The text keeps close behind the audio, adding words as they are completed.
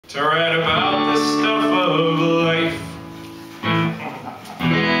to write about the stuff of life.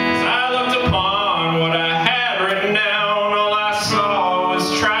 As I looked upon what I had written down, all I saw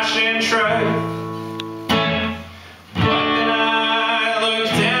was trash and strife. But then I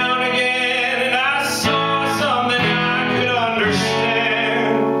looked down again and I saw something I could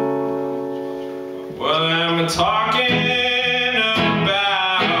understand. Well, I'm talking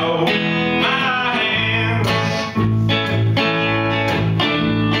about my hands.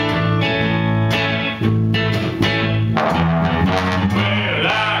 Well,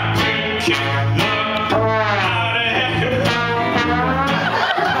 I could kick the out of him.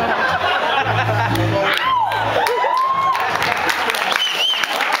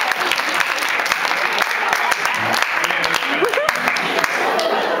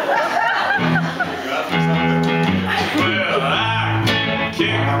 Well, I could kick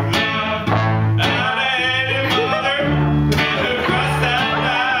the out of any mother across that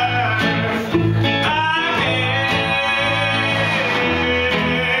line. My hands,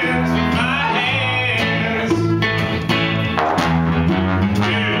 my hands.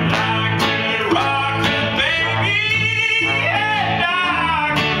 Well, I could rock the baby and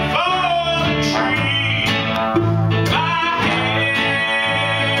I could fall the tree. My hands,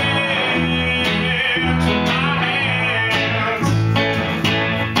 my hands.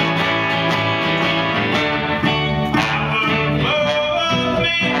 I would both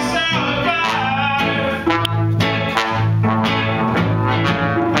make survive.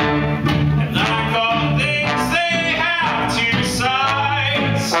 And like all things, they have two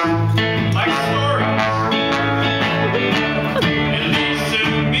sides, like stories. At least to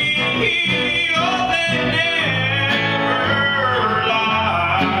me, oh, they never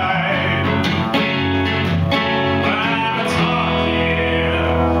lied. But I'm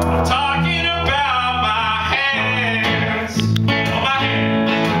talking about my hands, oh, my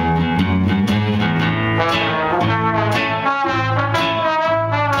hands.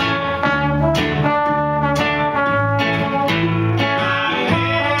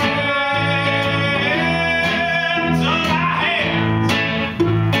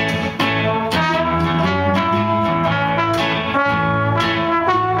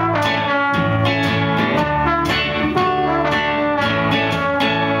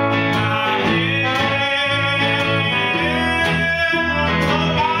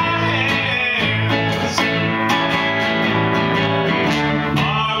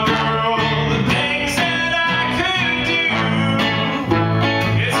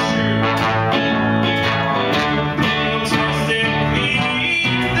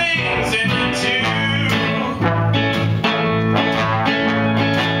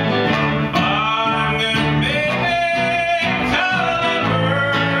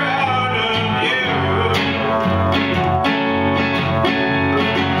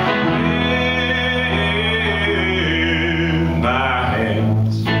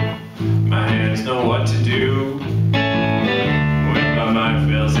 My hands know what to do when my mind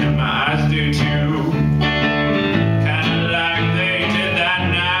fails and my eyes do too.